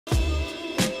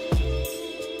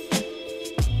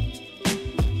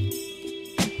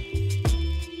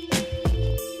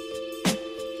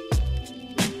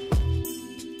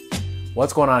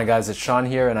What's going on, guys? It's Sean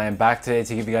here, and I am back today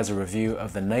to give you guys a review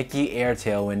of the Nike Air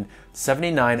Tailwind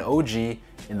 79 OG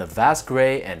in the Vast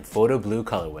Gray and Photo Blue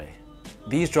colorway.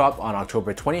 These dropped on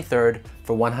October 23rd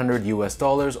for $100 US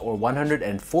or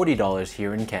 $140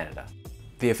 here in Canada.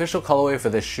 The official colorway for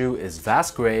this shoe is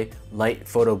Vast Gray, Light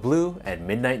Photo Blue, and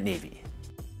Midnight Navy.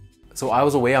 So I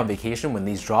was away on vacation when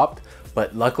these dropped,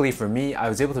 but luckily for me, I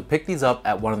was able to pick these up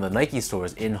at one of the Nike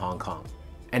stores in Hong Kong.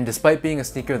 And despite being a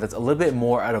sneaker that's a little bit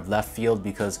more out of left field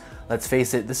because, let's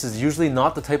face it, this is usually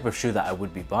not the type of shoe that I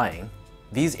would be buying,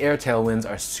 these Air Tailwinds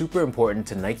are super important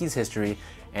to Nike's history,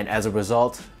 and as a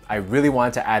result, I really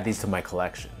wanted to add these to my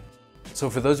collection. So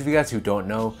for those of you guys who don't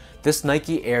know, this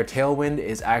Nike Air Tailwind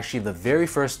is actually the very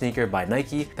first sneaker by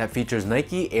Nike that features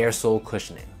Nike Air Sole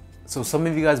cushioning. So some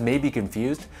of you guys may be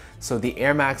confused. So the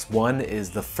Air Max 1 is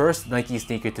the first Nike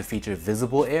sneaker to feature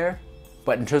visible air,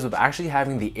 but in terms of actually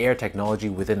having the air technology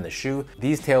within the shoe,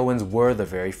 these Tailwinds were the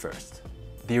very first.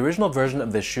 The original version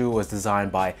of the shoe was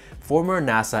designed by former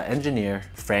NASA engineer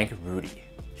Frank Rudy.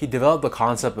 He developed the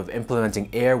concept of implementing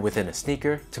air within a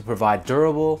sneaker to provide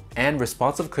durable and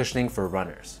responsive cushioning for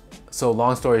runners. So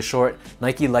long story short,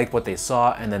 Nike liked what they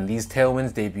saw, and then these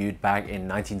Tailwinds debuted back in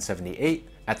 1978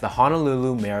 at the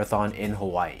Honolulu Marathon in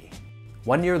Hawaii.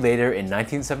 1 year later, in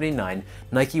 1979,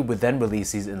 Nike would then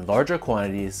release these in larger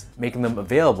quantities, making them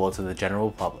available to the general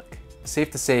public.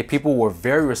 Safe to say, people were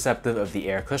very receptive of the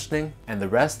air cushioning, and the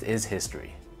rest is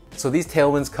history. So these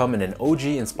Tailwinds come in an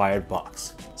OG-inspired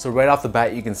box. So right off the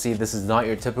bat, you can see this is not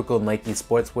your typical Nike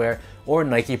sportswear or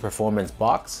Nike performance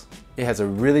box. It has a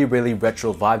really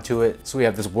retro vibe to it. So we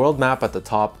have this world map at the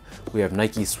top, we have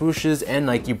Nike swooshes and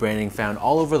Nike branding found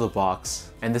all over the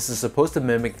box, and this is supposed to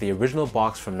mimic the original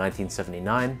box from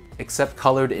 1979, except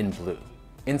colored in blue.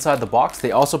 Inside the box,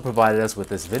 they also provided us with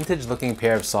this vintage looking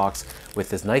pair of socks with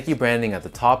this Nike branding at the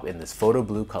top in this photo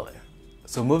blue color.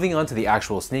 So moving on to the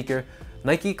actual sneaker,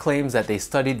 Nike claims that they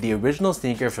studied the original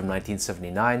sneaker from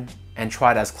 1979 and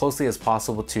tried as closely as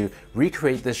possible to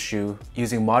recreate this shoe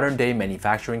using modern day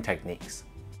manufacturing techniques.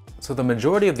 So the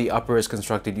majority of the upper is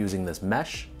constructed using this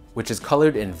mesh, which is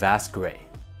colored in Vast Gray.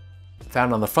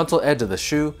 Found on the frontal edge of the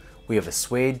shoe, we have a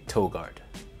suede toe guard.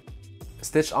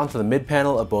 Stitched onto the mid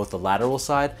panel of both the lateral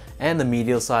side and the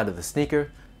medial side of the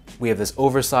sneaker, we have this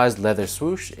oversized leather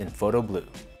swoosh in photo blue.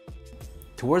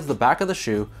 Towards the back of the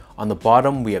shoe, on the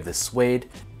bottom we have this suede,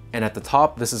 and at the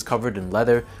top this is covered in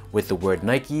leather with the word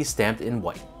Nike stamped in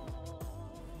white.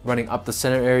 Running up the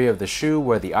center area of the shoe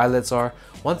where the eyelets are,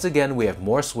 once again we have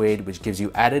more suede, which gives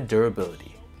you added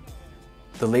durability.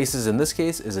 The laces in this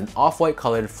case is an off-white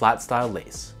colored flat style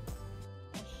lace.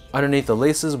 Underneath the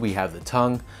laces we have the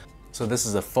tongue. So this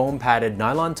is a foam padded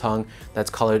nylon tongue that's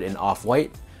colored in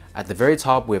off-white. At the very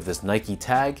top we have this Nike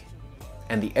tag,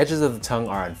 and the edges of the tongue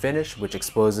are unfinished, which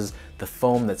exposes the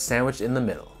foam that's sandwiched in the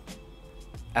middle.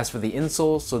 As for the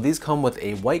insole, so these come with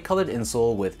a white colored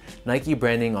insole with Nike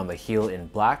branding on the heel in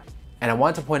black. And I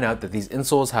want to point out that these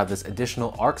insoles have this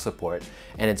additional arch support,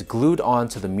 and it's glued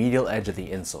onto the medial edge of the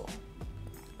insole.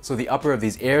 So the upper of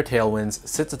these Air Tailwinds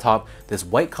sits atop this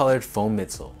white colored foam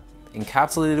midsole.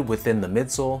 Encapsulated within the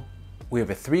midsole, we have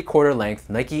a 3/4 length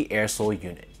Nike Air Sole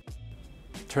unit.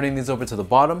 Turning these over to the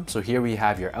bottom, so here we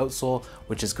have your outsole,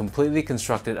 which is completely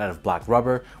constructed out of black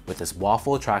rubber with this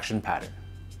waffle traction pattern.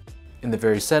 In the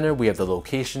very center, we have the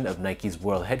location of Nike's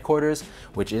world headquarters,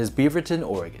 which is Beaverton,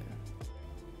 Oregon.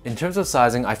 In terms of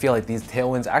sizing, I feel like these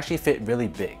Tailwinds actually fit really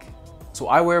big. So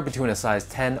I wear between a size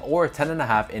 10 or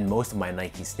 10.5 in most of my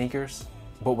Nike sneakers,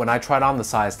 but when I tried on the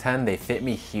size 10, they fit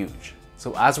me huge.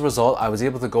 So as a result, I was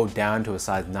able to go down to a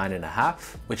size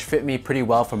 9.5, which fit me pretty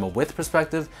well from a width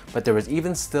perspective, but there was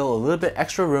even still a little bit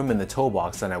extra room in the toe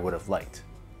box than I would have liked.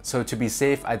 So to be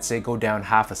safe, I'd say go down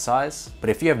half a size, but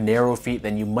if you have narrow feet,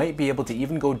 then you might be able to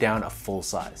even go down a full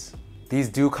size. These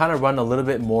do kind of run a little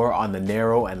bit more on the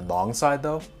narrow and long side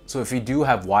though, so if you do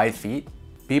have wide feet,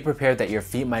 be prepared that your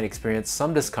feet might experience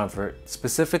some discomfort,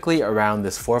 specifically around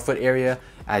this forefoot area,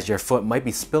 as your foot might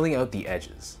be spilling out the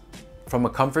edges. From a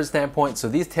comfort standpoint, so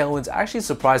these Tailwinds actually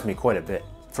surprised me quite a bit.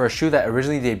 For a shoe that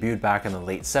originally debuted back in the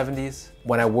late 70s,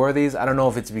 when I wore these, I don't know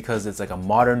if it's because it's like a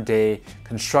modern day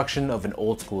construction of an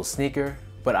old school sneaker,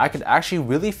 but I could actually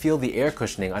really feel the air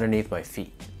cushioning underneath my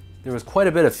feet. There was quite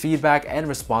a bit of feedback and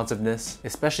responsiveness,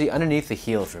 especially underneath the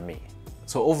heel for me.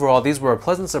 So overall, these were a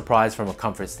pleasant surprise from a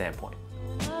comfort standpoint.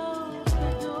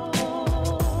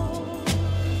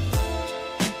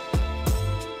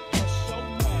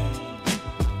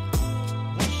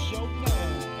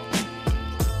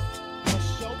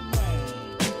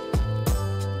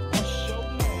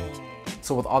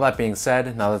 So with all that being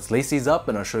said, now let's lace these up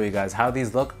and I'll show you guys how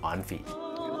these look on feet.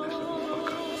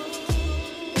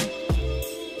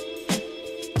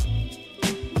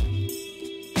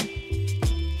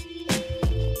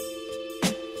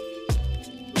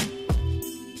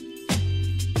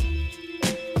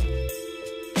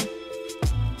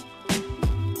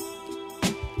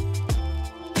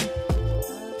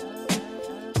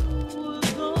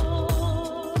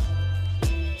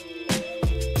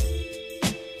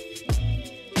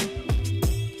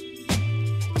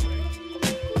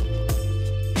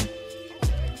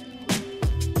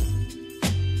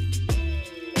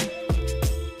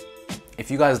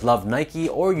 If you guys love Nike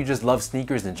or you just love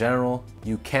sneakers in general,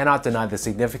 you cannot deny the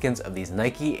significance of these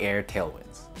Nike Air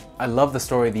Tailwinds. I love the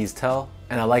story these tell,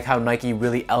 and I like how Nike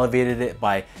really elevated it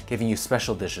by giving you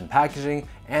special edition packaging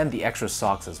and the extra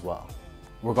socks as well.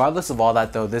 Regardless of all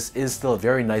that though, this is still a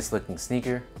very nice looking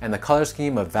sneaker, and the color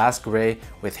scheme of Vast Gray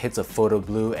with hits of photo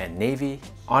blue and navy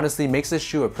honestly makes this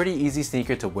shoe a pretty easy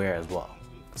sneaker to wear as well.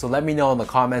 So let me know in the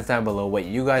comments down below what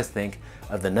you guys think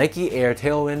of the Nike Air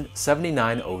Tailwind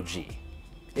 79 OG.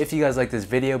 If you guys like this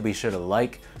video, be sure to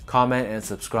like, comment, and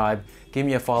subscribe. Give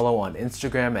me a follow on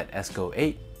Instagram at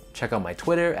esco8, check out my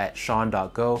Twitter at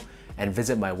sean.go, and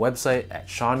visit my website at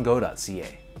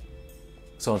seango.ca.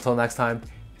 So until next time,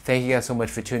 thank you guys so much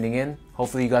for tuning in.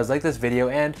 Hopefully you guys liked this video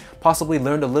and possibly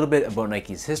learned a little bit about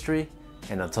Nike's history.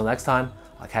 And until next time,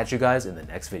 I'll catch you guys in the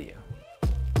next video.